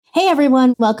Hey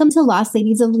everyone, welcome to Lost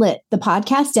Ladies of Lit, the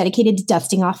podcast dedicated to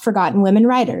dusting off forgotten women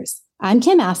writers. I'm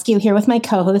Kim Askew here with my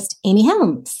co-host, Amy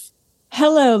Helms.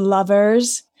 Hello,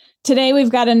 lovers. Today we've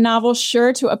got a novel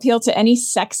sure to appeal to any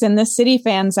Sex and the City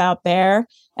fans out there,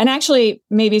 and actually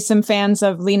maybe some fans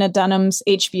of Lena Dunham's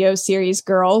HBO series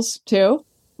Girls, too.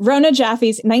 Rona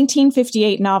Jaffe's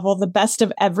 1958 novel, The Best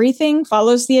of Everything,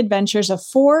 follows the adventures of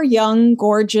four young,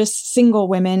 gorgeous, single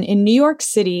women in New York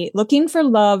City looking for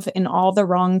love in all the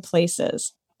wrong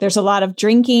places. There's a lot of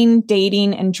drinking,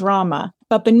 dating, and drama,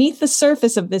 but beneath the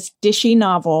surface of this dishy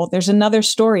novel, there's another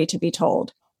story to be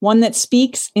told, one that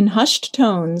speaks in hushed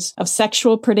tones of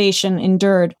sexual predation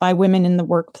endured by women in the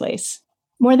workplace.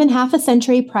 More than half a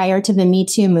century prior to the Me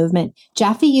Too movement,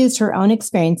 Jaffe used her own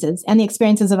experiences and the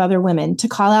experiences of other women to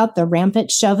call out the rampant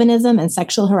chauvinism and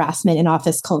sexual harassment in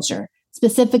office culture,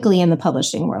 specifically in the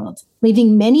publishing world,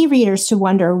 leaving many readers to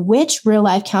wonder which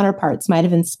real-life counterparts might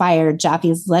have inspired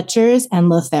Jaffe's Letchers and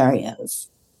Lotharios.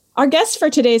 Our guest for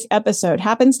today's episode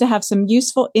happens to have some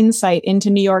useful insight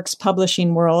into New York's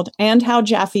publishing world and how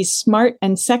Jaffe's smart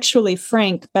and sexually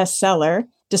frank bestseller,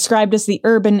 described as the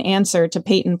urban answer to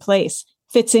Peyton Place,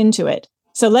 fits into it.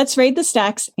 So let's raid the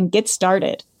stacks and get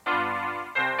started.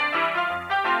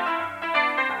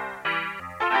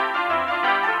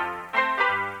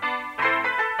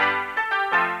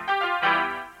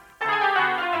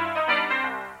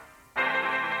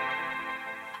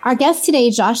 Our guest today,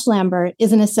 Josh Lambert,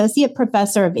 is an associate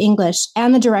professor of English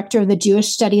and the director of the Jewish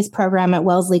Studies program at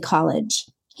Wellesley College.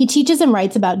 He teaches and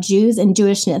writes about Jews and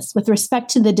Jewishness with respect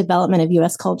to the development of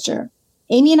U.S. culture.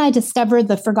 Amy and I discovered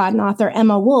the forgotten author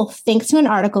Emma Wolf thanks to an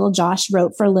article Josh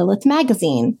wrote for Lilith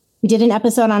magazine. We did an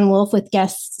episode on Wolf with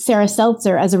guest Sarah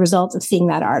Seltzer as a result of seeing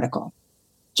that article.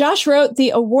 Josh wrote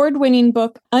the award-winning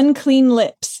book Unclean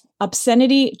Lips,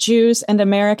 Obscenity, Jews, and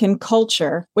American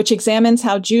Culture, which examines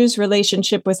how Jews'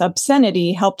 relationship with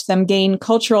obscenity helped them gain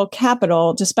cultural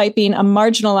capital despite being a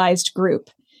marginalized group.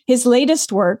 His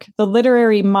latest work, The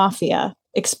Literary Mafia,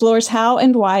 explores how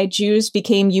and why Jews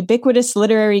became ubiquitous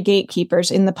literary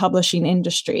gatekeepers in the publishing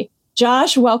industry.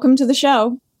 Josh, welcome to the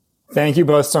show. Thank you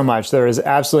both so much. There is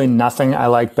absolutely nothing I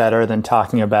like better than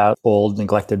talking about old,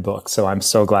 neglected books, so I'm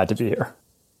so glad to be here.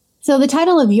 So the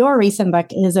title of your recent book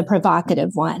is a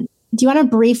provocative one. Do you want to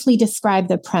briefly describe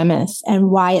the premise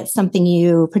and why it's something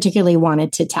you particularly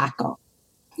wanted to tackle?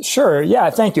 Sure. Yeah,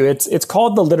 thank you. It's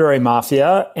called The Literary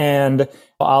Mafia, and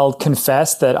I'll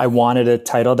confess that I wanted a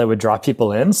title that would draw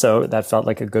people in, so that felt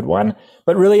like a good one.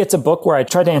 But really, it's a book where I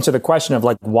tried to answer the question of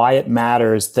why it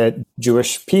matters that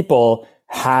Jewish people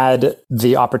had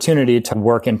the opportunity to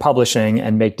work in publishing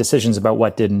and make decisions about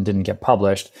what did and didn't get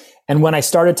published. And when I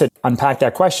started to unpack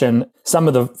that question, some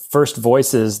of the first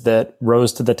voices that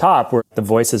rose to the top were the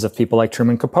voices of people like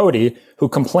Truman Capote, who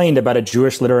complained about a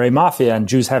Jewish literary mafia and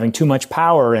Jews having too much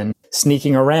power and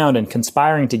sneaking around and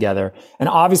conspiring together. And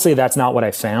obviously that's not what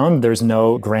I found. There's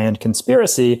no grand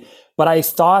conspiracy, but I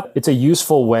thought it's a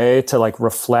useful way to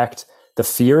reflect the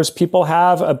fears people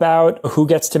have about who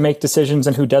gets to make decisions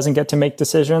and who doesn't get to make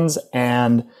decisions.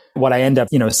 And what I end up,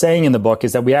 saying in the book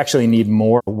is that we actually need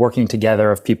more working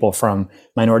together of people from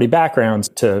minority backgrounds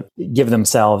to give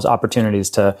themselves opportunities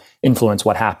to influence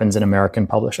what happens in American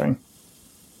publishing.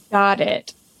 Got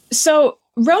it. So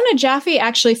Rona Jaffe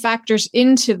actually factors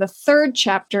into the third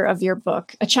chapter of your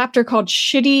book, a chapter called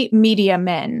Shitty Media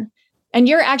Men. And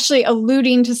you're actually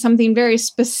alluding to something very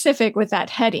specific with that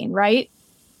heading, right?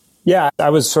 Yeah, I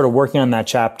was sort of working on that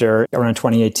chapter around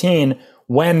 2018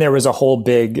 when there was a whole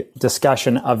big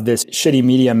discussion of this shitty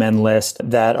media men list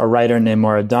that a writer named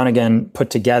Maura Donegan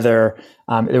put together.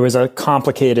 There was a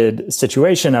complicated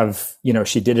situation of,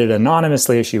 she did it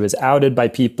anonymously. She was outed by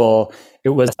people. It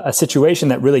was a situation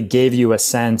that really gave you a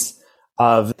sense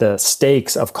of the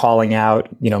stakes of calling out,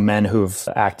 men who've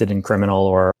acted in criminal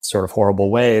or sort of horrible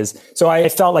ways. So I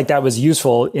felt like that was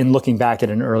useful in looking back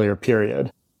at an earlier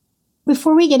period.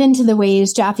 Before we get into the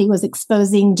ways Jaffe was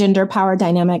exposing gender power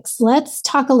dynamics, let's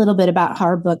talk a little bit about how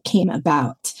our book came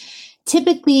about.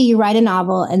 Typically, you write a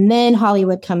novel and then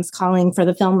Hollywood comes calling for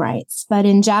the film rights. But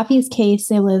in Jaffe's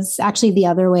case, it was actually the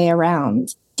other way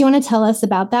around. Do you want to tell us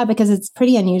about that? Because it's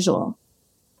pretty unusual.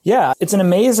 Yeah, it's an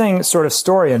amazing sort of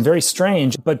story and very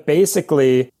strange. But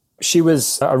basically, she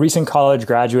was a recent college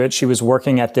graduate. She was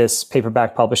working at this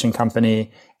paperback publishing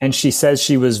company. And she says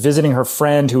she was visiting her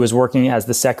friend who was working as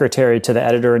the secretary to the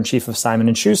editor-in-chief of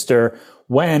Simon & Schuster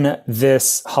when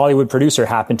this Hollywood producer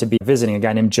happened to be visiting, a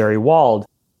guy named Jerry Wald.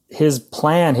 His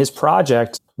plan, his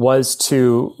project was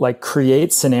to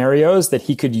create scenarios that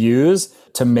he could use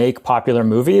to make popular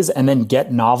movies and then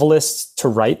get novelists to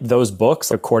write those books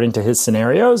according to his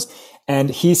scenarios. And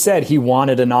he said he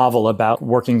wanted a novel about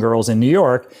working girls in New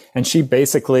York. And she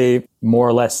basically more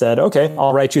or less said, okay,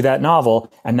 I'll write you that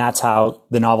novel. And that's how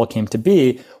the novel came to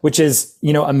be, which is,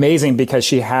 amazing because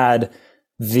she had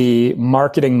the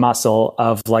marketing muscle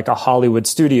of like a Hollywood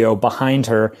studio behind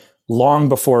her long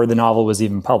before the novel was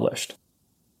even published.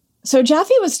 So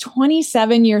Jaffe was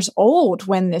 27 years old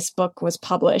when this book was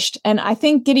published. And I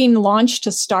think getting launched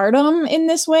to stardom in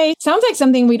this way sounds like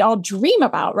something we'd all dream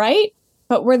about, right?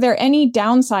 But were there any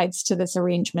downsides to this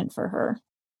arrangement for her?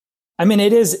 I mean,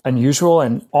 it is unusual,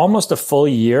 and almost a full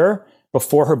year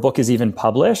before her book is even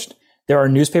published, there are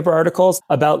newspaper articles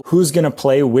about who's going to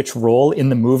play which role in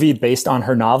the movie based on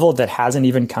her novel that hasn't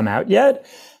even come out yet.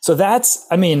 So that's,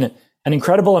 an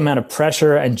incredible amount of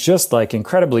pressure and just like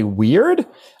incredibly weird.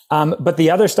 But the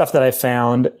other stuff that I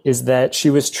found is that she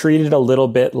was treated a little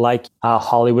bit like a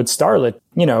Hollywood starlet.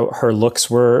 Her looks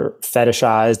were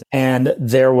fetishized. And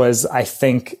there was, I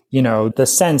think, the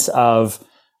sense of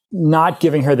not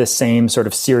giving her the same sort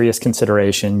of serious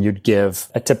consideration you'd give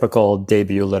a typical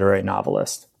debut literary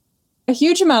novelist. A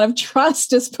huge amount of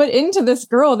trust is put into this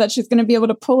girl that she's going to be able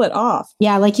to pull it off.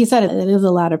 Yeah, like you said, it is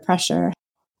a lot of pressure.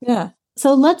 Yeah.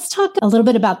 So let's talk a little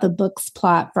bit about the book's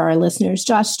plot for our listeners.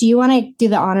 Josh, do you want to do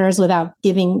the honors without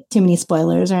giving too many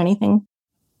spoilers or anything?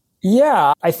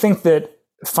 Yeah, I think that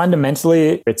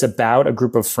fundamentally it's about a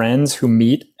group of friends who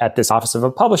meet at this office of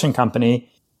a publishing company.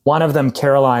 One of them,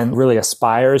 Caroline, really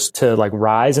aspires to like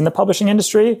rise in the publishing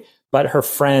industry, but her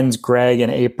friends, Greg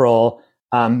and April,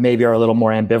 maybe are a little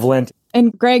more ambivalent.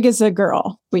 And Greg is a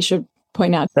girl, we should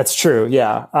point out. That's true,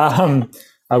 yeah.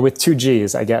 With 2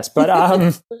 G's, I guess. But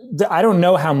I don't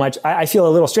know how much, I feel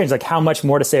a little strange, like how much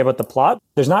more to say about the plot.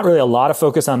 There's not really a lot of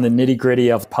focus on the nitty gritty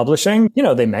of publishing.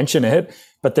 They mention it,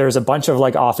 but there's a bunch of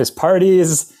like office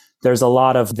parties. There's a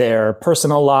lot of their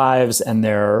personal lives and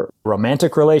their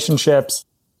romantic relationships.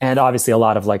 And obviously a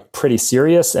lot of like pretty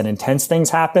serious and intense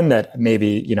things happen that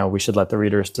maybe, we should let the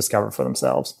readers discover for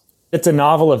themselves. It's a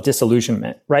novel of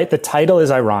disillusionment, right? The title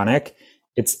is ironic.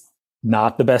 It's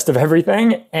not the best of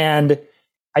everything. And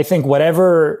I think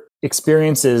whatever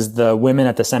experiences the women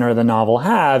at the center of the novel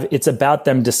have, it's about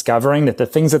them discovering that the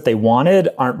things that they wanted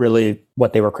aren't really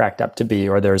what they were cracked up to be,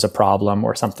 or there's a problem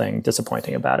or something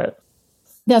disappointing about it.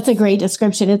 That's a great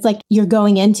description. It's like you're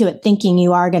going into it thinking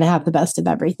you are going to have the best of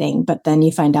everything, but then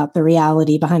you find out the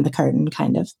reality behind the curtain,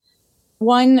 kind of.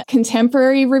 One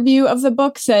contemporary review of the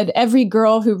book said, every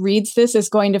girl who reads this is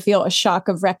going to feel a shock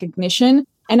of recognition.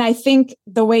 And I think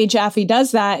the way Jaffe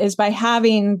does that is by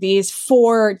having these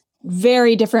 4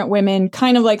 very different women,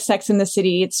 kind of like Sex and the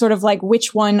City. It's sort of like,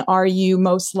 which one are you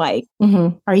most like?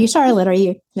 Mm-hmm. Are you Charlotte? Are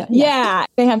you? Yeah.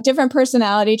 They have different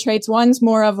personality traits. One's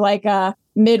more of like a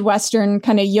Midwestern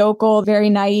kind of yokel, very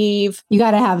naive. You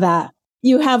got to have that.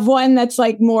 You have one that's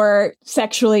like more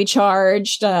sexually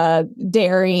charged,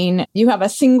 daring. You have a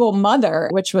single mother,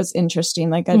 which was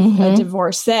interesting, like a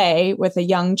divorcee with a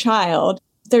young child.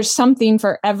 There's something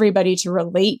for everybody to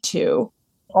relate to.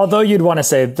 Although you'd want to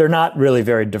say they're not really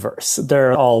very diverse.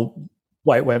 They're all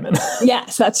white women.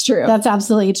 Yes, that's true. That's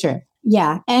absolutely true.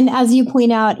 Yeah. And as you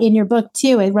point out in your book,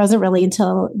 too, it wasn't really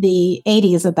until the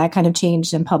 80s that kind of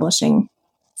changed in publishing.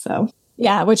 So,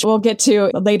 yeah, which we'll get to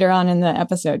later on in the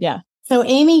episode. Yeah. So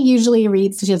Amy usually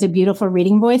reads, she has a beautiful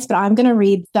reading voice, but I'm going to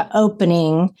read the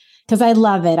opening because I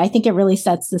love it. I think it really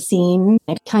sets the scene.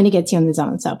 It kind of gets you in the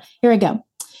zone. So here we go.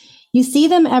 You see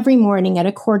them every morning at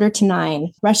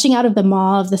 8:45, rushing out of the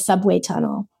maw of the subway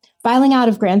tunnel, filing out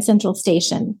of Grand Central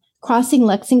Station, crossing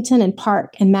Lexington and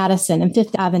Park and Madison and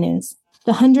Fifth Avenues,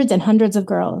 the hundreds and hundreds of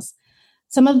girls.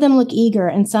 Some of them look eager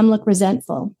and some look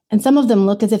resentful, and some of them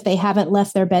look as if they haven't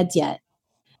left their beds yet.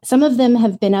 Some of them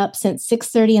have been up since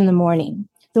 6:30 in the morning,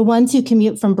 the ones who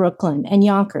commute from Brooklyn and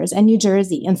Yonkers and New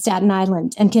Jersey and Staten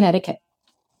Island and Connecticut.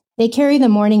 They carry the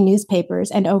morning newspapers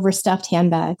and overstuffed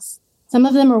handbags. Some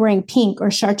of them are wearing pink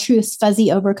or chartreuse fuzzy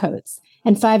overcoats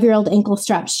and 5-year-old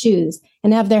ankle-strapped shoes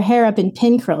and have their hair up in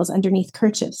pin curls underneath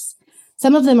kerchiefs.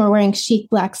 Some of them are wearing chic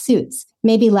black suits,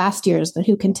 maybe last year's, but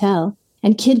who can tell,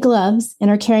 and kid gloves,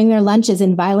 and are carrying their lunches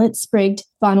in violet-sprigged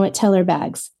Bonwit Teller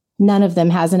bags. None of them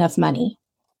has enough money.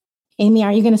 Amy,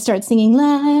 are you going to start singing,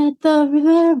 Let the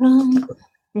River Run?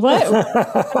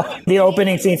 What? The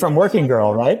opening scene from Working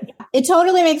Girl, right? It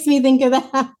totally makes me think of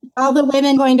that. All the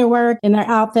women going to work in their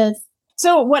outfits.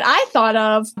 So what I thought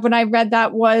of when I read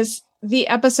that was the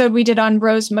episode we did on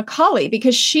Rose Macaulay,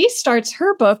 because she starts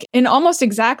her book in almost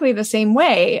exactly the same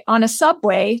way on a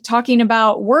subway, talking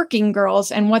about working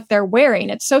girls and what they're wearing.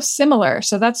 It's so similar.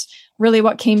 So that's really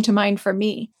what came to mind for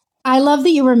me. I love that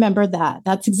you remembered that.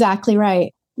 That's exactly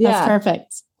right. That's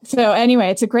perfect. So anyway,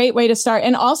 it's a great way to start.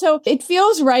 And also it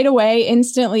feels right away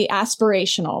instantly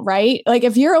aspirational, right? Like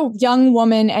if you're a young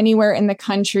woman anywhere in the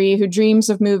country who dreams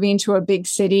of moving to a big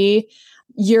city,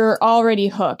 you're already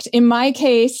hooked. In my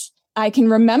case, I can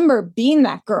remember being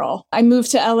that girl. I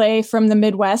moved to LA from the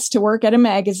Midwest to work at a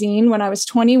magazine when I was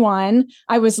 21.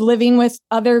 I was living with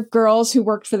other girls who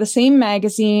worked for the same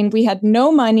magazine. We had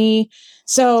no money.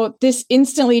 So this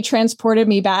instantly transported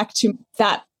me back to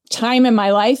that time in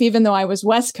my life, even though I was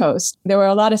West Coast. There were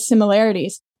a lot of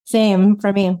similarities. Same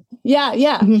for me. Yeah.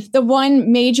 Mm-hmm. The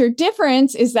one major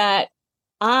difference is that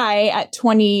I, at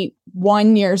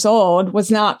 21 years old,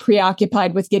 was not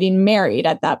preoccupied with getting married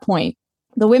at that point.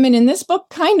 The women in this book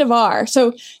kind of are.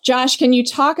 So, Josh, can you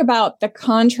talk about the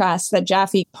contrast that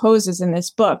Jaffe poses in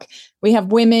this book? We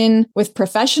have women with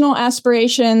professional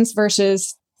aspirations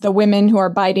versus the women who are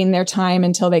biding their time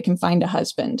until they can find a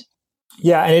husband.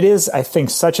 Yeah, and it is, I think,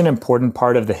 such an important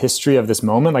part of the history of this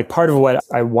moment. Like part of what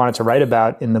I wanted to write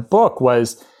about in the book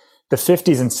was the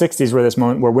 50s and 60s were this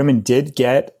moment where women did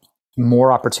get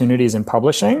more opportunities in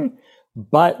publishing,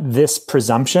 but this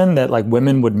presumption that like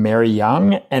women would marry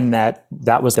young and that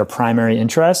was their primary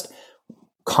interest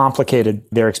complicated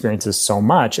their experiences so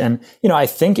much. And, I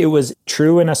think it was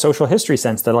true in a social history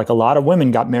sense that like a lot of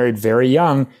women got married very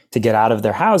young to get out of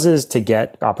their houses, to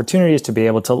get opportunities, to be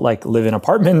able to like live in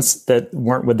apartments that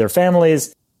weren't with their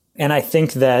families. And I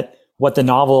think that what the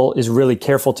novel is really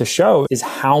careful to show is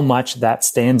how much that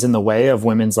stands in the way of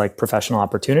women's like professional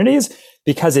opportunities,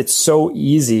 because it's so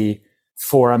easy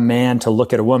for a man to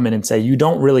look at a woman and say, you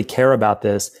don't really care about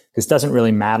this. This doesn't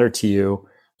really matter to you.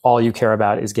 All you care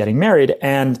about is getting married.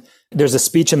 And there's a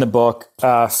speech in the book,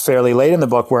 fairly late in the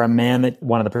book, where a man that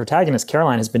one of the protagonists,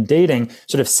 Caroline, has been dating,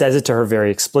 sort of says it to her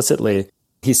very explicitly.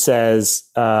 He says,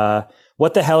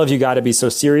 what the hell have you got to be so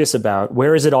serious about?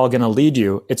 Where is it all going to lead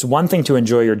you? It's one thing to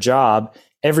enjoy your job.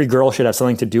 Every girl should have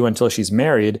something to do until she's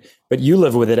married, but you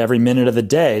live with it every minute of the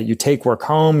day. You take work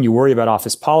home, you worry about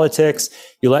office politics,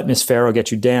 you let Miss Farrow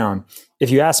get you down. If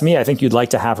you ask me, I think you'd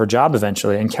like to have her job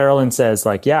eventually. And Carolyn says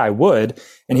like, yeah, I would.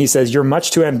 And he says, you're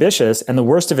much too ambitious. And the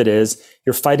worst of it is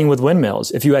you're fighting with windmills.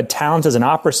 If you had talent as an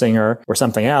opera singer or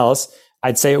something else,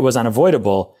 I'd say it was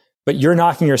unavoidable, but you're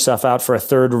knocking yourself out for a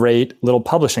third-rate little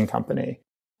publishing company.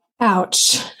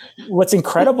 Ouch. What's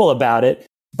incredible about it,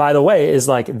 by the way, is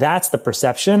like, that's the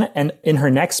perception. And in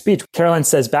her next speech, Caroline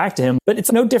says back to him, but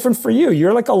it's no different for you.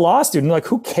 You're like a law student. Like,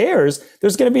 who cares?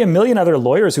 There's going to be a million other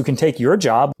lawyers who can take your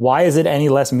job. Why is it any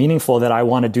less meaningful that I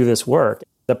want to do this work?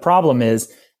 The problem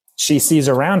is she sees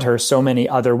around her so many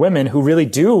other women who really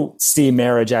do see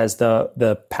marriage as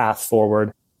the path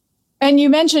forward. And you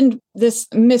mentioned this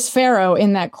Miss Farrow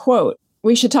in that quote.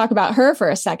 We should talk about her for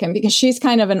a second, because she's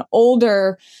kind of an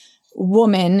older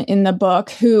woman in the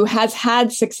book who has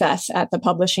had success at the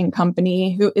publishing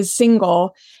company, who is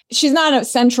single. She's not a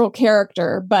central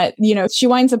character, but, she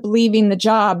winds up leaving the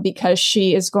job because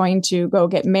she is going to go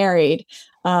get married.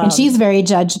 And she's very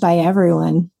judged by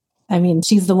everyone. I mean,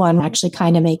 she's the one actually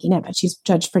kind of making it, but she's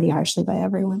judged pretty harshly by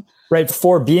everyone. Right.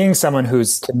 For being someone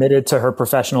who's committed to her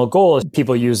professional goals,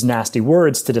 people use nasty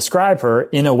words to describe her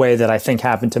in a way that I think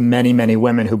happened to many, many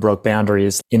women who broke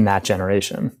boundaries in that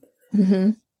generation.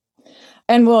 Mm-hmm.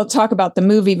 And we'll talk about the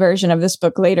movie version of this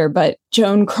book later, but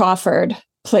Joan Crawford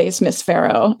plays Miss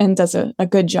Farrow and does a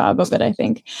good job of it, I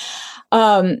think.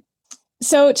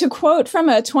 So to quote from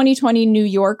a 2020 New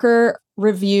Yorker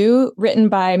review written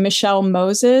by Michelle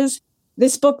Moses,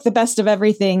 this book, The Best of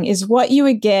Everything, is what you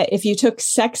would get if you took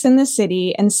Sex and the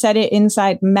City and set it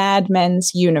inside Mad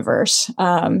Men's universe.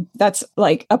 That's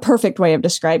like a perfect way of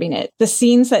describing it. The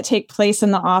scenes that take place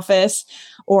in the office,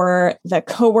 or the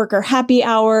coworker happy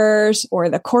hours, or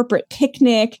the corporate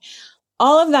picnic,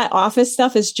 all of that office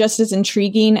stuff is just as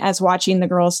intriguing as watching the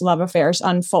girls' love affairs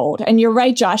unfold. And you're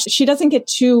right, Josh, she doesn't get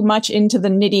too much into the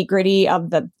nitty-gritty of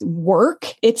the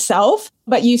work itself,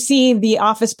 but you see the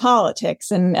office politics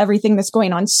and everything that's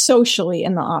going on socially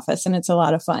in the office, and it's a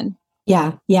lot of fun.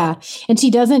 Yeah. And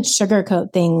she doesn't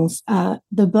sugarcoat things.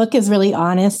 The book is really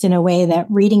honest in a way that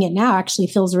reading it now actually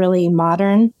feels really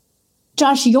modern.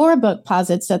 Josh, your book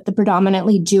posits that the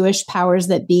predominantly Jewish powers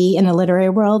that be in the literary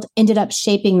world ended up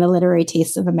shaping the literary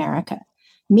tastes of America.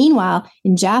 Meanwhile,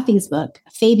 in Jaffe's book,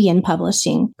 Fabian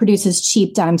Publishing produces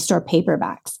cheap dime store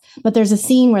paperbacks. But there's a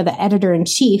scene where the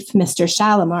editor-in-chief, Mr.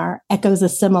 Shalimar, echoes a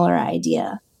similar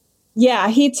idea. Yeah,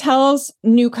 he tells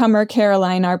newcomer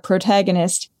Caroline, our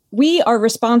protagonist, we are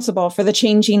responsible for the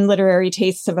changing literary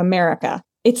tastes of America.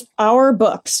 It's our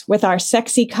books with our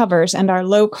sexy covers and our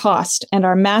low cost and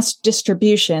our mass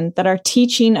distribution that are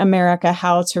teaching America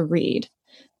how to read.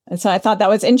 And so I thought that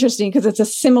was interesting because it's a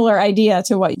similar idea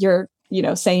to what you're,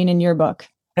 saying in your book.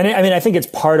 And I mean, I think it's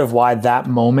part of why that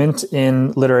moment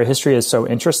in literary history is so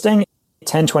interesting.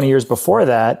 10, 20 years before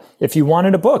that, if you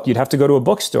wanted a book, you'd have to go to a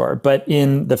bookstore. But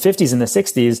in the 50s and the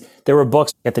 60s, there were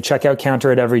books at the checkout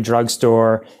counter at every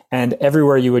drugstore and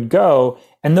everywhere you would go.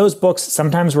 And those books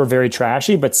sometimes were very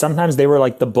trashy, but sometimes they were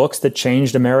like the books that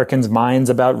changed Americans' minds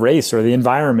about race or the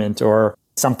environment or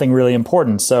something really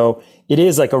important. So it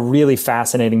is like a really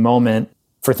fascinating moment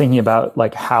for thinking about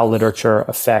like how literature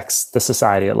affects the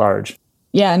society at large.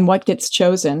 Yeah. And what gets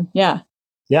chosen. Yeah.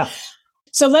 Yeah.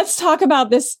 So let's talk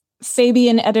about this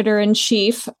Fabian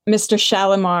editor-in-chief, Mr.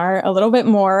 Shalimar, a little bit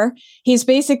more. He's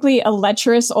basically a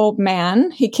lecherous old man.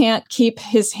 He can't keep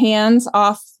his hands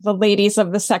off the ladies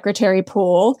of the secretary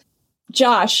pool.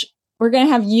 Josh, we're going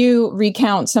to have you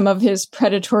recount some of his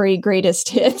predatory greatest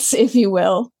hits, if you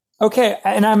will. Okay.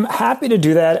 And I'm happy to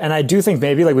do that. And I do think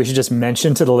maybe like we should just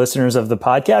mention to the listeners of the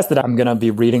podcast that I'm going to be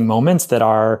reading moments that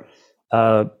are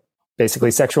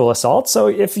basically sexual assault. So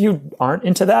if you aren't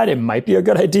into that, it might be a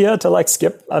good idea to like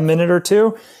skip a minute or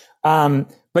two.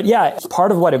 But yeah,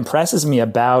 part of what impresses me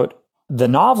about the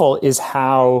novel is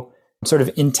how sort of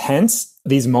intense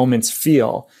these moments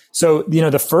feel. So, you know,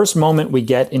 the first moment we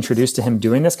get introduced to him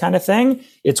doing this kind of thing,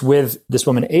 it's with this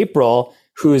woman, April,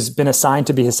 who's been assigned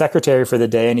to be his secretary for the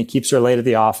day, and he keeps her late at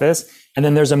the office. And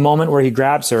then there's a moment where he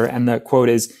grabs her, and the quote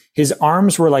is, his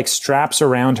arms were like straps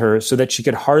around her so that she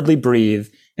could hardly breathe,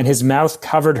 and his mouth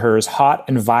covered hers, hot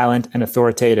and violent and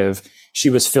authoritative. She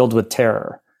was filled with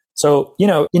terror. So, you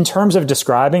know, in terms of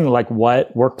describing like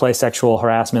what workplace sexual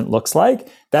harassment looks like,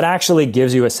 that actually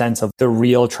gives you a sense of the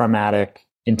real traumatic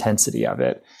intensity of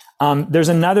it. There's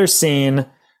another scene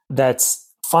that's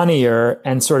funnier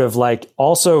and sort of like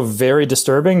also very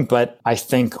disturbing, but I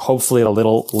think hopefully a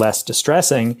little less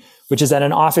distressing, which is at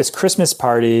an office Christmas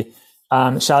party.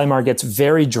 Shalimar gets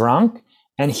very drunk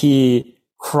and he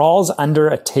crawls under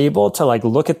a table to like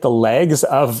look at the legs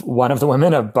of one of the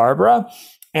women, of Barbara.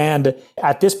 And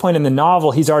at this point in the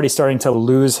novel, he's already starting to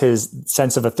lose his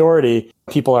sense of authority.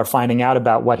 People are finding out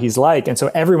about what he's like. And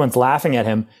so everyone's laughing at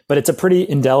him. But it's a pretty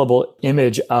indelible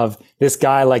image of this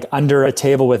guy like under a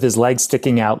table with his legs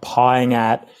sticking out, pawing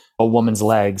at a woman's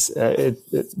legs.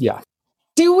 Yeah.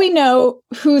 Do we know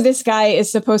who this guy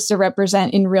is supposed to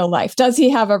represent in real life? Does he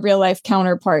have a real life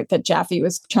counterpart that Jaffe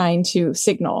was trying to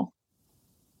signal?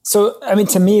 So, I mean,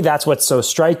 to me, that's what's so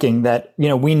striking that, you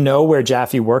know, we know where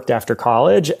Jaffe worked after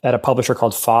college at a publisher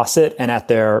called Fawcett and at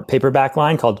their paperback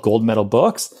line called Gold Medal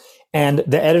Books. And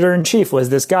the editor-in-chief was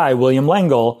this guy, William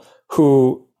L'Engle,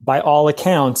 who, by all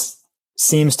accounts,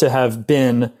 seems to have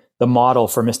been the model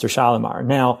for Mr. Shalimar.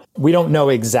 Now, we don't know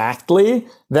exactly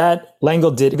that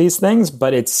L'Engle did these things,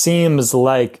 but it seems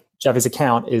like Jaffe's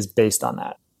account is based on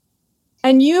that.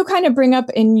 And you kind of bring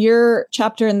up in your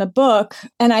chapter in the book,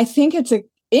 and I think it's an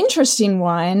interesting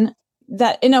one,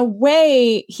 that in a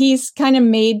way he's kind of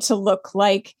made to look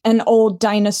like an old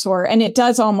dinosaur, and it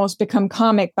does almost become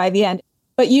comic by the end.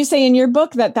 But you say in your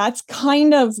book that that's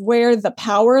kind of where the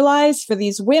power lies for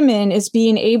these women, is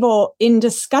being able in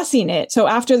discussing it. So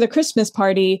after the Christmas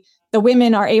party, the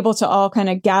women are able to all kind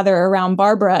of gather around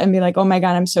Barbara and be like, oh my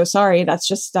God, I'm so sorry.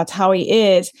 That's how he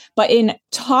is. But in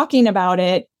talking about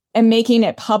it and making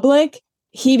it public,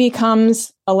 he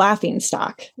becomes a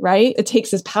laughingstock, right? It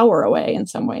takes his power away in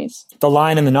some ways. The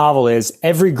line in the novel is,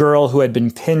 every girl who had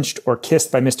been pinched or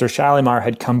kissed by Mr. Shalimar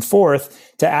had come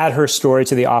forth to add her story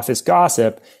to the office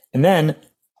gossip. And then,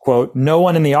 quote, no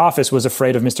one in the office was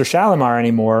afraid of Mr. Shalimar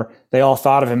anymore. They all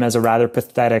thought of him as a rather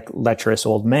pathetic, lecherous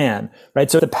old man,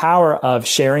 right? So the power of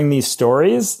sharing these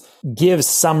stories gives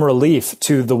some relief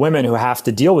to the women who have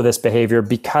to deal with this behavior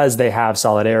because they have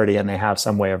solidarity and they have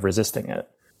some way of resisting it.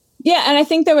 Yeah. And I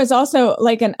think there was also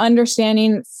like an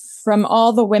understanding from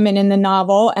all the women in the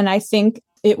novel. And I think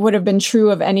it would have been true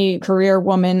of any career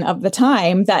woman of the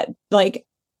time, that like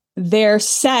their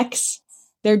sex,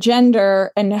 their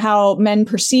gender, and how men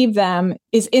perceive them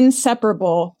is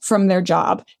inseparable from their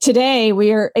job. Today,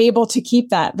 we are able to keep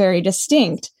that very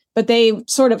distinct, but they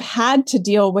sort of had to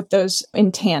deal with those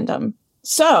in tandem.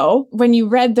 So when you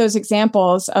read those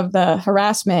examples of the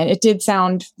harassment, it did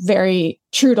sound very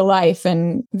true to life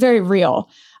and very real.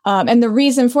 And the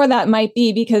reason for that might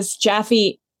be because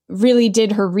Jaffe really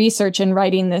did her research in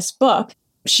writing this book.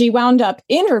 She wound up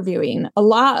interviewing a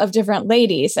lot of different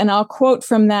ladies. And I'll quote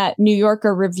from that New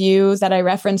Yorker review that I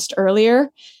referenced earlier.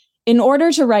 In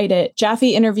order to write it,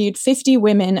 Jaffe interviewed 50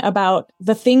 women about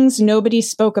the things nobody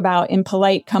spoke about in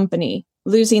polite company: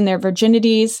 losing their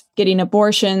virginities, getting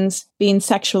abortions, being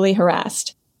sexually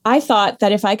harassed. I thought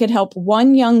that if I could help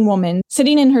one young woman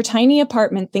sitting in her tiny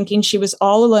apartment thinking she was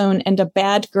all alone and a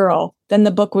bad girl, then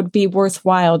the book would be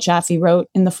worthwhile, Jaffe wrote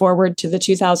in the foreword to the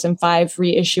 2005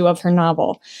 reissue of her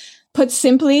novel. Put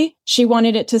simply, she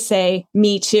wanted it to say,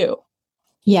 me too.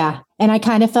 Yeah. And I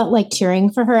kind of felt like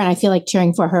cheering for her, and I feel like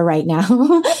cheering for her right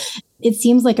now. It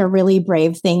seems like a really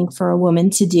brave thing for a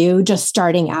woman to do, just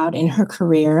starting out in her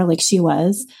career like she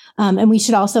was. And we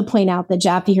should also point out that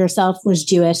Jaffe herself was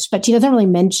Jewish, but she doesn't really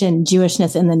mention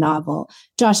Jewishness in the novel.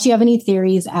 Josh, do you have any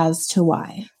theories as to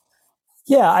why?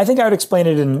 Yeah, I think I would explain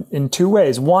it in two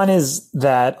ways. One is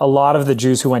that a lot of the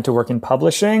Jews who went to work in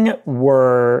publishing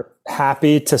were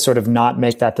happy to sort of not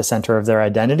make that the center of their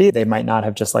identity. They might not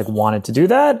have just like wanted to do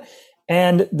that.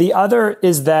 And the other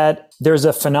is that there's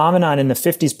a phenomenon in the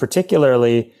 50s,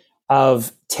 particularly,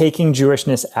 of taking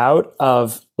Jewishness out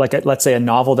of, like, let's say a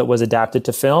novel that was adapted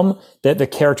to film, that the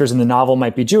characters in the novel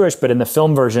might be Jewish, but in the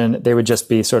film version, they would just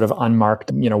be sort of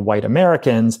unmarked, white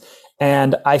Americans.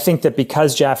 And I think that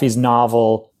because Jaffe's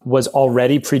novel was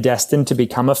already predestined to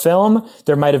become a film,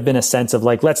 there might have been a sense of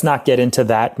like, let's not get into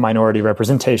that minority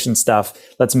representation stuff.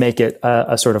 Let's make it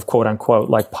a sort of quote unquote,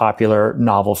 like popular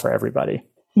novel for everybody.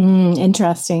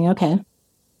 Interesting. Okay.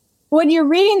 When you're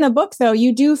reading the book, though,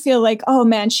 you do feel like, oh,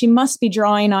 man, she must be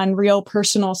drawing on real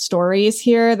personal stories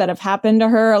here that have happened to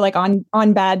her, like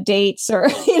on bad dates or,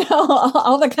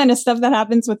 all the kind of stuff that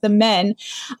happens with the men.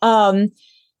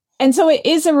 And so it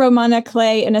is a roman à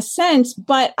clef in a sense,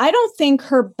 but I don't think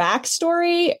her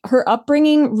backstory, her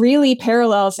upbringing really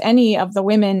parallels any of the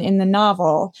women in the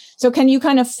novel. So can you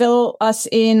kind of fill us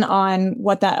in on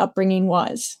what that upbringing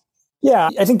was?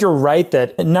 Yeah, I think you're right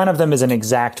that none of them is an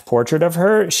exact portrait of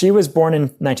her. She was born in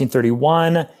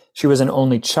 1931. She was an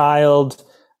only child.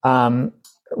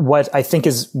 What I think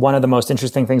is one of the most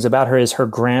interesting things about her is her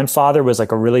grandfather was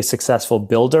like a really successful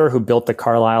builder who built the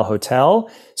Carlisle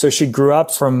Hotel. So she grew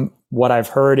up, from what I've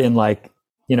heard, in like,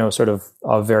 sort of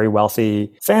a very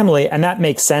wealthy family. And that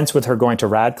makes sense with her going to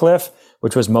Radcliffe,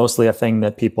 which was mostly a thing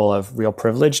that people of real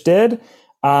privilege did.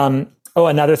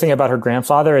 Another thing about her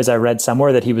grandfather is I read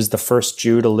somewhere that he was the first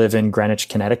Jew to live in Greenwich,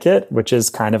 Connecticut, which is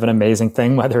kind of an amazing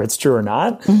thing, whether it's true or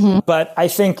not. Mm-hmm. But I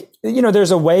think,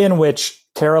 there's a way in which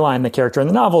Caroline, the character in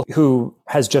the novel, who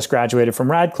has just graduated from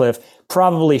Radcliffe,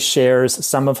 probably shares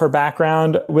some of her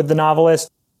background with the novelist.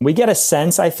 We get a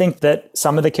sense, I think, that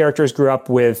some of the characters grew up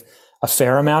with a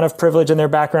fair amount of privilege in their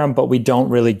background, but we don't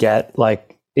really get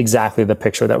like exactly the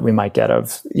picture that we might get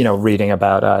of, reading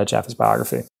about Jaffe's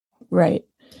biography. Right.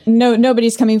 No,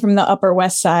 nobody's coming from the Upper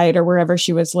West Side or wherever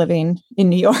she was living in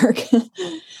New York.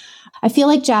 I feel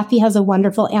like Jaffe has a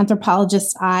wonderful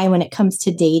anthropologist's eye when it comes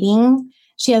to dating.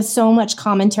 She has so much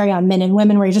commentary on men and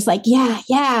women where you're just like,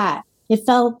 yeah. It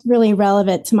felt really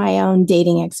relevant to my own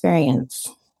dating experience.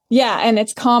 Yeah, and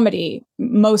it's comedy,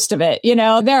 most of it.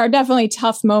 There are definitely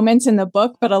tough moments in the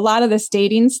book, but a lot of this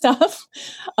dating stuff,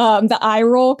 the eye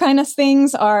roll kind of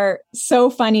things are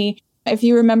so funny. If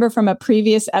you remember from a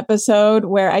previous episode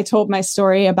where I told my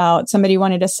story about somebody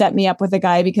wanted to set me up with a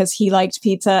guy because he liked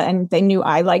pizza and they knew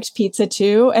I liked pizza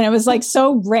too. And it was like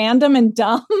so random and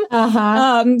dumb.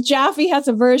 Uh-huh. Jaffe has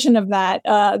a version of that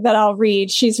that I'll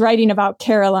read. She's writing about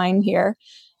Caroline here.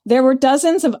 There were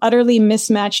dozens of utterly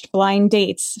mismatched blind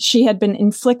dates she had been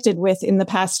inflicted with in the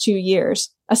past 2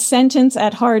 years. A sentence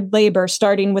at hard labor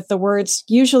starting with the words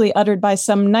usually uttered by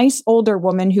some nice older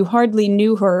woman who hardly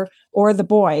knew her or the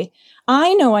boy.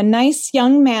 I know a nice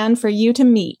young man for you to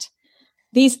meet.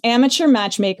 These amateur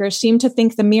matchmakers seemed to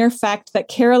think the mere fact that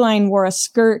Caroline wore a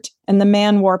skirt and the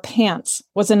man wore pants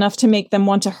was enough to make them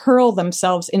want to hurl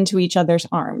themselves into each other's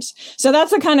arms. So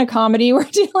that's the kind of comedy we're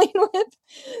dealing with.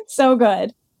 So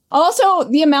good. Also,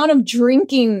 the amount of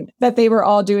drinking that they were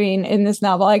all doing in this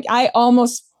novel, like I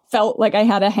almost felt like I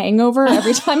had a hangover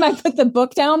every time I put the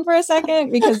book down for a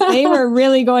second because they were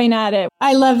really going at it.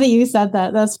 I love that you said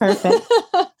that. That's perfect.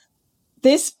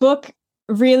 This book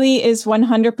really is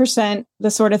 100%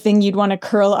 the sort of thing you'd want to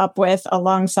curl up with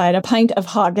alongside a pint of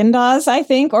Häagen-Dazs, I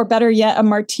think, or better yet, a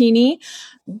martini.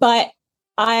 But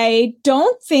I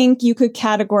don't think you could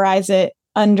categorize it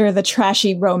under the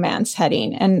trashy romance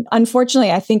heading. And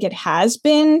unfortunately, I think it has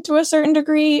been to a certain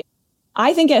degree.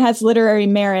 I think it has literary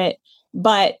merit,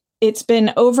 but it's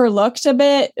been overlooked a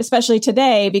bit, especially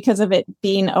today, because of it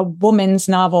being a woman's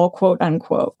novel, quote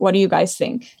unquote. What do you guys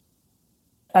think?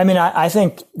 I mean, I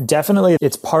think definitely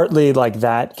it's partly like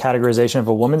that categorization of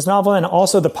a woman's novel and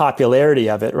also the popularity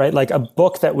of it, right? Like a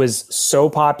book that was so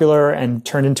popular and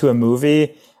turned into a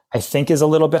movie, I think is a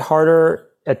little bit harder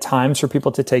at times for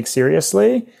people to take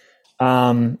seriously.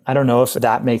 I don't know if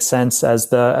that makes sense as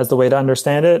the way to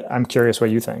understand it. I'm curious what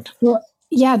you think. Well,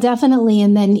 Yeah, definitely.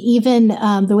 And then even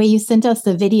the way you sent us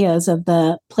the videos of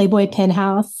the Playboy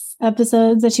Penthouse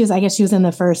episodes that I guess she was in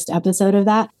the first episode of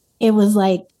that. It was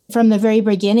like from the very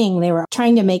beginning, they were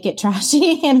trying to make it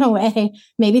trashy in a way,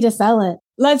 maybe to sell it.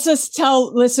 Let's just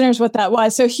tell listeners what that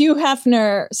was. So Hugh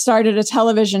Hefner started a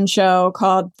television show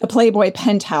called The Playboy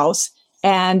Penthouse,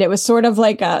 and it was sort of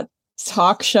like a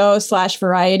talk show /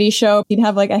 variety show. He'd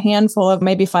have like a handful of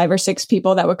maybe 5 or 6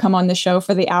 people that would come on the show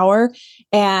for the hour,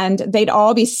 and they'd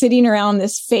all be sitting around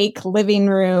this fake living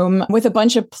room with a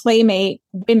bunch of Playmate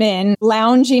women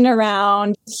lounging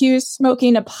around, Hugh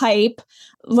smoking a pipe,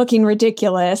 looking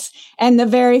ridiculous. And the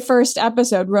very first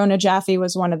episode, Rona Jaffe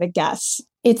was one of the guests.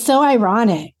 It's so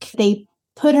ironic. They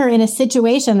put her in a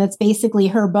situation that's basically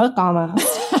her book almost.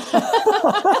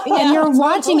 And you're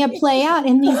watching it play out,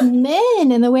 and these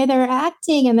men and the way they're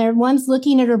acting, and they're one's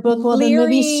looking at her book while the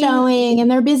movie's showing, and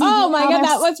they're busy. Oh my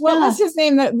God, what was his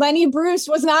name? That Lenny Bruce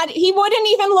was not, he wouldn't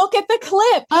even look at the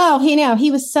clip. Oh,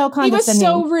 he was so condescending.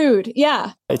 He was so rude.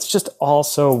 Yeah. It's just all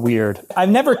so weird. I've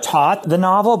never taught the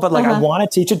novel, but I want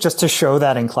to teach it just to show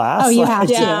that in class. Oh, you have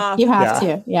to. You have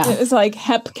to. Yeah. It was like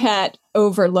Hepcat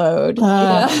overload.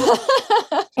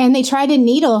 And they try to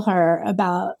needle her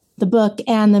about the book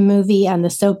and the movie and the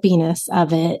soapiness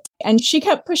of it. And she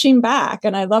kept pushing back,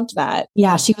 and I loved that.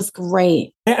 Yeah, she was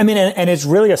great. I mean, and it's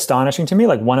really astonishing to me.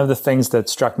 Like, one of the things that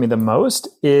struck me the most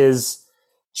is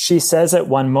she says at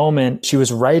one moment she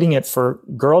was writing it for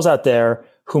girls out there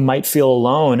who might feel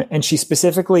alone. And she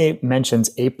specifically mentions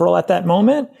April at that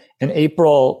moment. And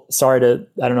April, I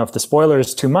don't know if the spoiler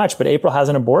is too much, but April has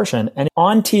an abortion. And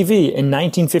on TV in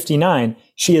 1959,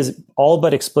 she is all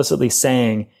but explicitly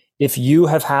saying, if you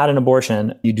have had an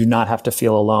abortion, you do not have to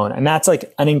feel alone. And that's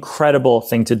like an incredible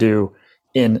thing to do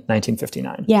in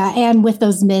 1959. Yeah. And with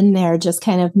those men there just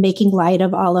kind of making light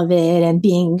of all of it and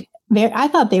being I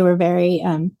thought they were very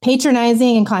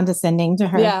patronizing and condescending to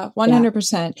her. Yeah,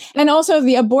 100%. Yeah. And also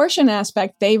the abortion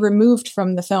aspect they removed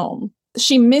from the film.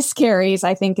 She miscarries,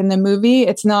 I think, in the movie.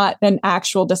 It's not an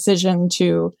actual decision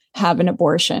to have an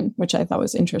abortion, which I thought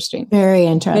was interesting. Very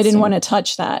interesting. They didn't want to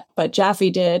touch that, but Jaffe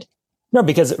did. No,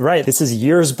 because, this is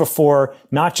years before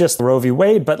not just Roe v.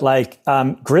 Wade, but like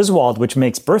Griswold, which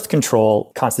makes birth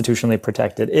control constitutionally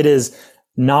protected. It is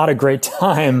not a great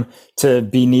time to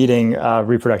be needing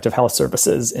reproductive health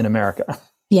services in America.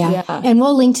 Yeah. And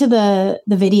we'll link to the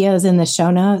videos in the show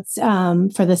notes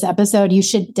for this episode. You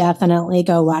should definitely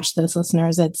go watch those,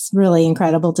 listeners. It's really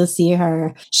incredible to see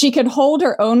her. She could hold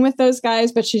her own with those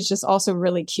guys, but she's just also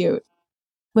really cute.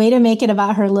 Way to make it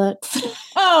about her looks.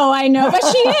 Oh, I know, but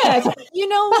she is. You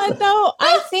know what, though?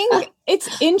 I think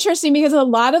it's interesting because a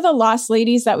lot of the Lost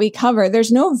Ladies that we cover,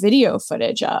 there's no video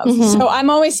footage of. Mm-hmm. So I'm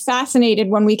always fascinated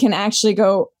when we can actually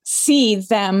go see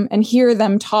them and hear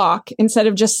them talk instead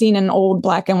of just seeing an old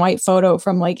black and white photo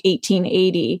from like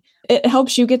 1880. It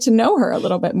helps you get to know her a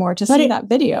little bit more to see that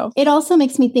video. It also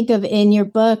makes me think of in your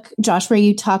book, Josh, where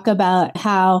you talk about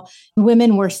how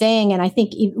women were saying, and I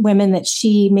think women that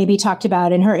she maybe talked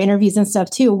about in her interviews and stuff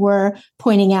too, were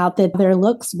pointing out that their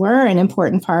looks were an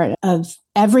important part of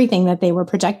everything that they were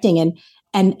projecting.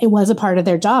 And it was a part of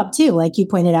their job too. Like you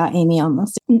pointed out, Amy,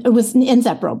 almost. It was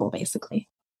inseparable, basically.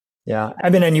 Yeah. I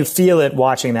mean, and you feel it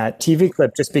watching that TV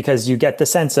clip just because you get the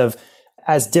sense of,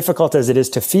 as difficult as it is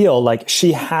to feel, like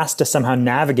she has to somehow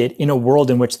navigate in a world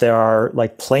in which there are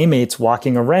like playmates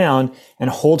walking around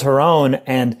and hold her own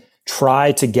and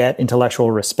try to get intellectual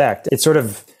respect. It sort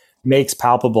of makes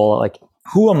palpable, like,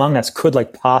 who among us could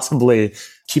like possibly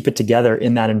keep it together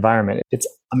in that environment? It's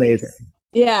amazing.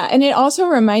 Yeah. And it also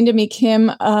reminded me,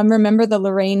 Kim, remember the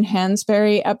Lorraine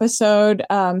Hansberry episode?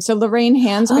 So Lorraine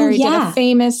Hansberry did a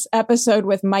famous episode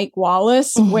with Mike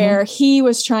Wallace where he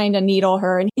was trying to needle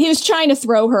her and he was trying to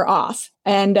throw her off.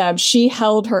 And she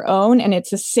held her own. And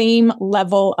it's the same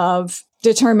level of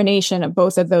determination of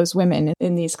both of those women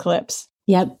in these clips.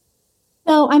 Yep.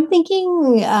 So I'm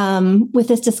thinking with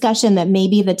this discussion that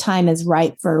maybe the time is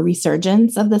ripe for a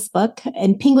resurgence of this book.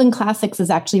 And Penguin Classics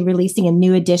is actually releasing a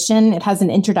new edition. It has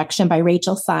an introduction by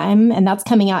Rachel Syme, and that's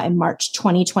coming out in March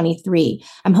 2023.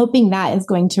 I'm hoping that is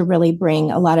going to really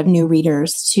bring a lot of new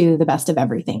readers to The Best of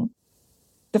Everything.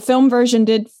 The film version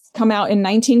did come out in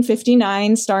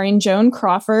 1959, starring Joan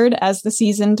Crawford as the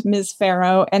seasoned Ms.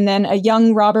 Farrow, and then a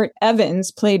young Robert Evans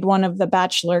played one of the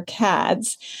bachelor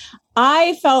cads.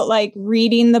 I felt like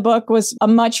reading the book was a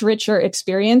much richer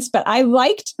experience, but I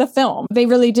liked the film. They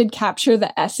really did capture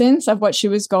the essence of what she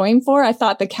was going for. I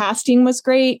thought the casting was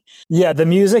great. Yeah, the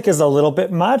music is a little bit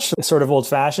much, sort of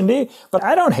old-fashioned-y, but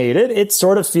I don't hate it. It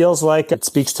sort of feels like it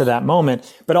speaks to that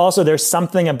moment. But also there's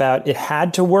something about it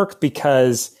had to work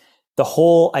because the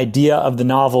whole idea of the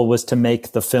novel was to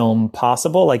make the film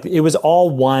possible. Like it was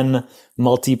all one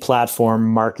multi-platform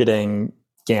marketing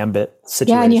gambit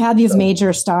situation. Yeah, and you had these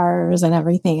major stars and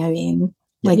everything. I mean,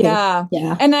 like yeah.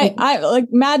 And I like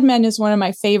Mad Men is one of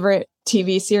my favorite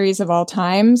TV series of all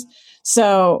times.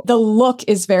 So the look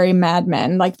is very Mad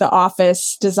Men, like the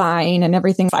office design and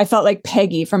everything. I felt like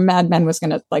Peggy from Mad Men was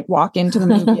going to like walk into the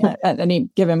movie at any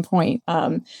given point.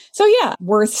 So yeah,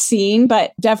 worth seeing,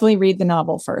 but definitely read the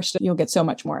novel first. You'll get so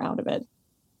much more out of it.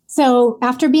 So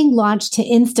after being launched to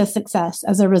Insta success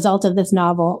as a result of this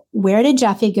novel, where did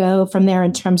Jaffe go from there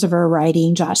in terms of her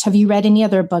writing? Josh, have you read any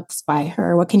other books by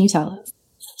her? What can you tell us?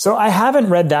 So I haven't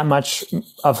read that much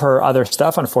of her other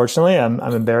stuff, unfortunately. I'm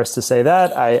embarrassed to say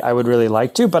that. I would really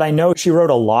like to, but I know she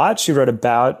wrote a lot. She wrote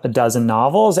about a dozen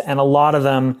novels, and a lot of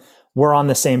them were on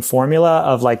the same formula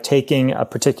of like taking a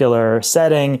particular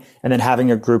setting and then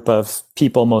having a group of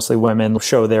people, mostly women,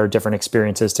 show their different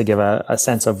experiences to give a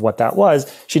sense of what that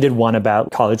was. She did one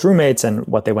about college roommates and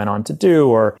what they went on to do,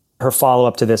 or her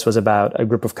follow-up to this was about a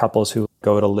group of couples who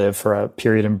go to live for a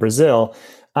period in Brazil.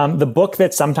 The book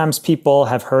that sometimes people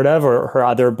have heard of, or her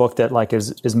other book that like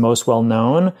is most well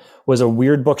known, was a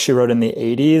weird book she wrote in the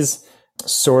 80s,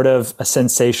 sort of a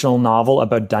sensational novel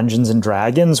about Dungeons and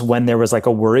Dragons, when there was like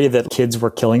a worry that kids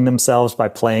were killing themselves by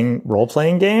playing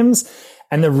role-playing games.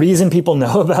 And the reason people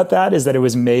know about that is that it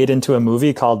was made into a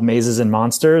movie called Mazes and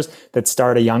Monsters that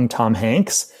starred a young Tom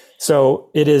Hanks. So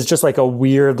it is just like a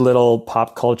weird little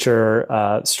pop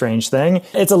culture, strange thing.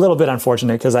 It's a little bit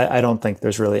unfortunate because I don't think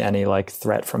there's really any like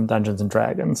threat from Dungeons and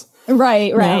Dragons.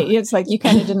 Right. Yeah. It's like you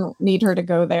kind of didn't need her to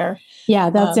go there. Yeah,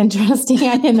 that's interesting.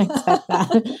 I didn't expect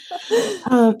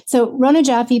that. So Rona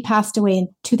Jaffe passed away in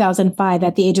 2005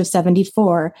 at the age of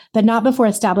 74, but not before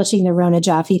establishing the Rona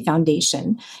Jaffe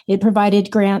Foundation. It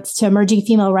provided grants to emerging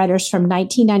female writers from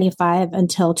 1995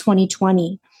 until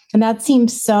 2020. And that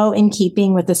seems so in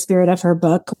keeping with the spirit of her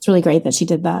book. It's really great that she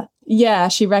did that. Yeah,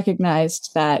 she recognized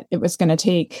that it was going to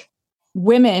take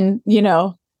women,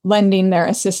 lending their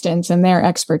assistance and their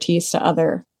expertise to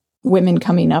other women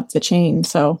coming up the chain.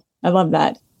 So I love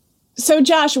that. So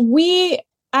Josh, we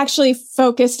actually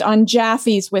focused on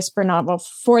Jaffe's whisper novel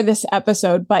for this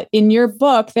episode, but in your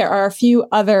book, there are a few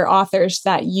other authors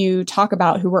that you talk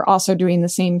about who were also doing the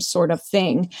same sort of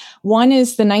thing. One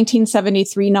is the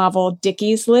 1973 novel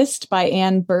Dickie's List by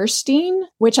Anne Burstein,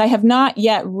 which I have not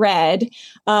yet read.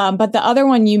 But the other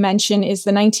one you mentioned is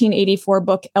the 1984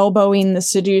 book Elbowing the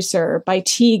Seducer by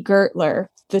T. Gertler.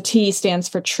 The T stands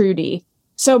for Trudy.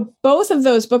 So both of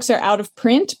those books are out of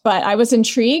print, but I was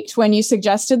intrigued when you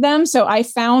suggested them. So I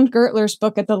found Gertler's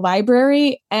book at the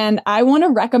library, and I want to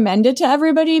recommend it to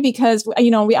everybody because,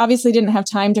 we obviously didn't have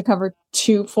time to cover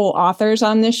two full authors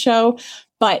on this show,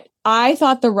 but I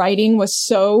thought the writing was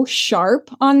so sharp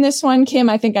on this one. Kim,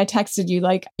 I think I texted you,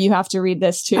 like, you have to read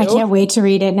this too. I can't wait to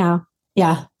read it now.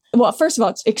 Yeah. Well, first of all,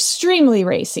 it's extremely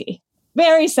racy,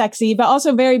 very sexy, but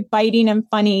also very biting and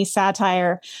funny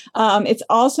satire. It's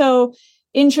also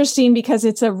interesting because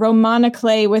it's a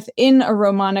romanaclé within a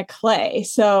romanaclé.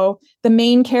 So the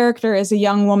main character is a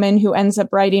young woman who ends up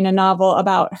writing a novel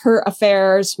about her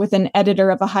affairs with an editor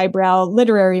of a highbrow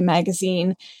literary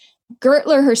magazine.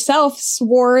 Gertler herself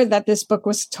swore that this book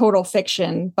was total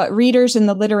fiction, but readers in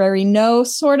the literary know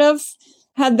sort of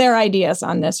had their ideas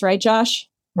on this, right, Josh?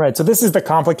 Right. So this is the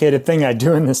complicated thing I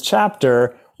do in this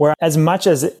chapter, where as much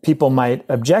as people might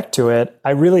object to it,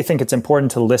 I really think it's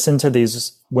important to listen to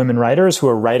these women writers who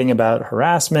are writing about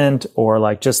harassment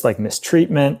or just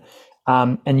mistreatment,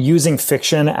 and using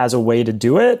fiction as a way to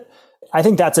do it. I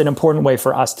think that's an important way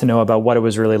for us to know about what it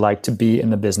was really like to be in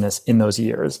the business in those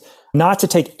years. Not to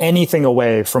take anything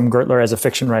away from Gertler as a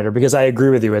fiction writer, because I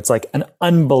agree with you. It's like an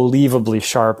unbelievably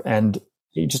sharp and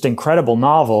just incredible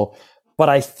novel. But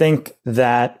I think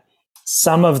that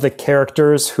some of the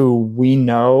characters who we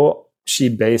know she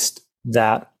based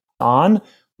that on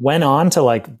went on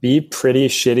to be pretty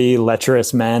shitty,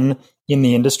 lecherous men in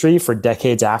the industry for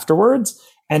decades afterwards.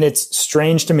 And it's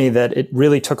strange to me that it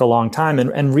really took a long time.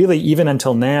 And really, even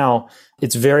until now,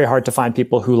 it's very hard to find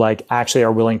people who actually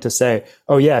are willing to say,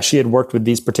 oh yeah, she had worked with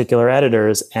these particular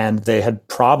editors and they had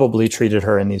probably treated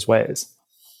her in these ways.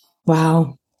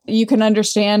 Wow. You can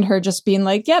understand her just being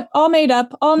like, yep, all made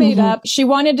up. She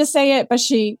wanted to say it, but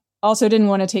she also didn't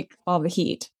want to take all the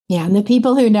heat. Yeah. And the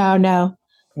people who know.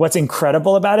 What's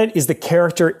incredible about it is the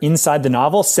character inside the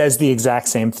novel says the exact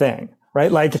same thing,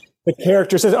 right? The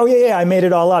character says, oh yeah, I made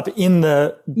it all up in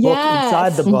the book,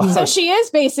 inside the book. So she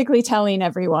is basically telling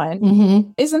everyone.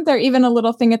 Mm-hmm. Isn't there even a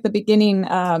little thing at the beginning?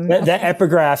 The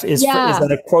epigraph is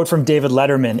a quote from David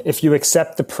Letterman. If you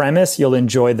accept the premise, you'll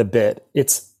enjoy the bit.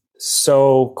 It's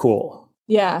so cool.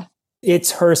 Yeah.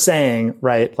 It's her saying,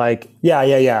 right? Like,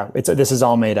 yeah. This is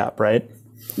all made up, right?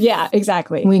 Yeah,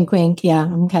 exactly. Wink, wink. Yeah.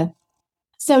 Okay.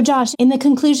 So Josh, in the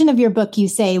conclusion of your book, you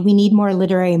say we need more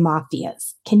literary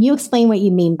mafias. Can you explain what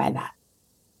you mean by that?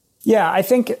 Yeah, I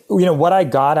think, what I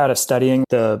got out of studying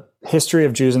the history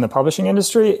of Jews in the publishing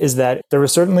industry is that there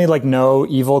was certainly like no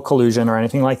evil collusion or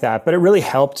anything like that, but it really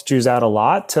helped Jews out a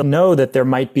lot to know that there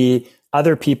might be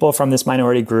other people from this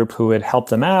minority group who would help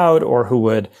them out or who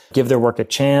would give their work a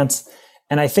chance.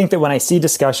 And I think that when I see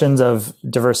discussions of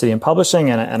diversity in publishing,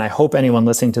 and I hope anyone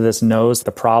listening to this knows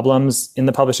the problems in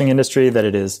the publishing industry, that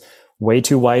it is way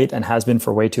too white and has been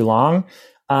for way too long.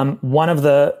 One of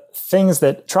the things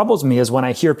that troubles me is when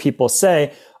I hear people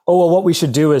say, oh, well, what we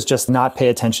should do is just not pay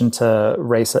attention to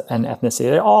race and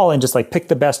ethnicity at all and just like pick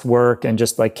the best work and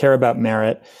just like care about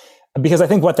merit. Because I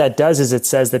think what that does is it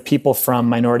says that people from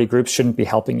minority groups shouldn't be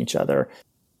helping each other.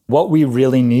 What we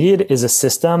really need is a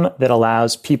system that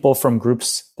allows people from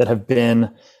groups that have been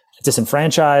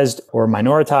disenfranchised or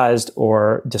minoritized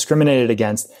or discriminated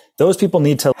against. Those people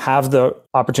need to have the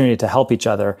opportunity to help each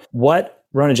other. What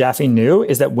Rona Jaffe knew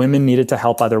is that women needed to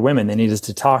help other women. They needed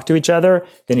to talk to each other.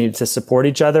 They needed to support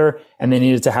each other, and they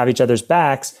needed to have each other's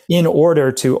backs in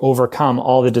order to overcome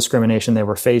all the discrimination they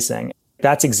were facing.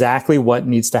 That's exactly what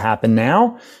needs to happen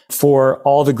now for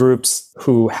all the groups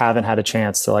who haven't had a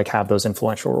chance to like have those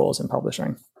influential roles in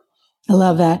publishing. I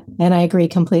love that. And I agree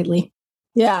completely.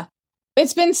 Yeah.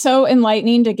 It's been so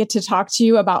enlightening to get to talk to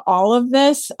you about all of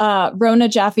this. Rona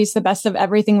Jaffe's The Best of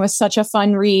Everything was such a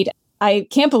fun read. I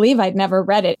can't believe I'd never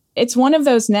read it. It's one of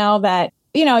those now that,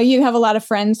 you have a lot of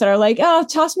friends that are like, oh,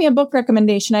 toss me a book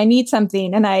recommendation. I need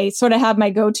something. And I sort of have my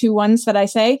go-to ones that I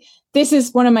say, this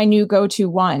is one of my new go-to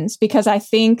ones because I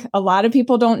think a lot of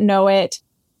people don't know it.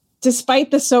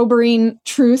 Despite the sobering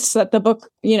truths that the book,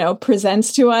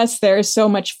 presents to us, there's so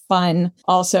much fun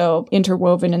also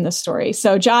interwoven in the story.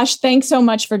 So Josh, thanks so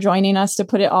much for joining us to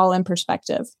put it all in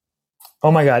perspective. Oh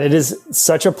my God, it is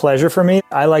such a pleasure for me.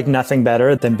 I like nothing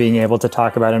better than being able to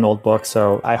talk about an old book.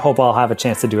 So I hope I'll have a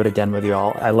chance to do it again with you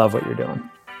all. I love what you're doing.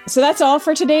 So that's all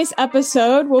for today's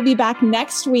episode. We'll be back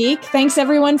next week. Thanks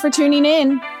everyone for tuning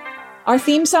in. Our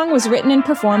theme song was written and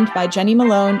performed by Jenny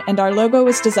Malone, and our logo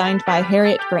was designed by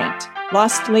Harriet Grant.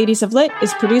 Lost Ladies of Lit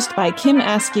is produced by Kim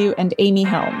Askew and Amy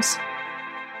Helms.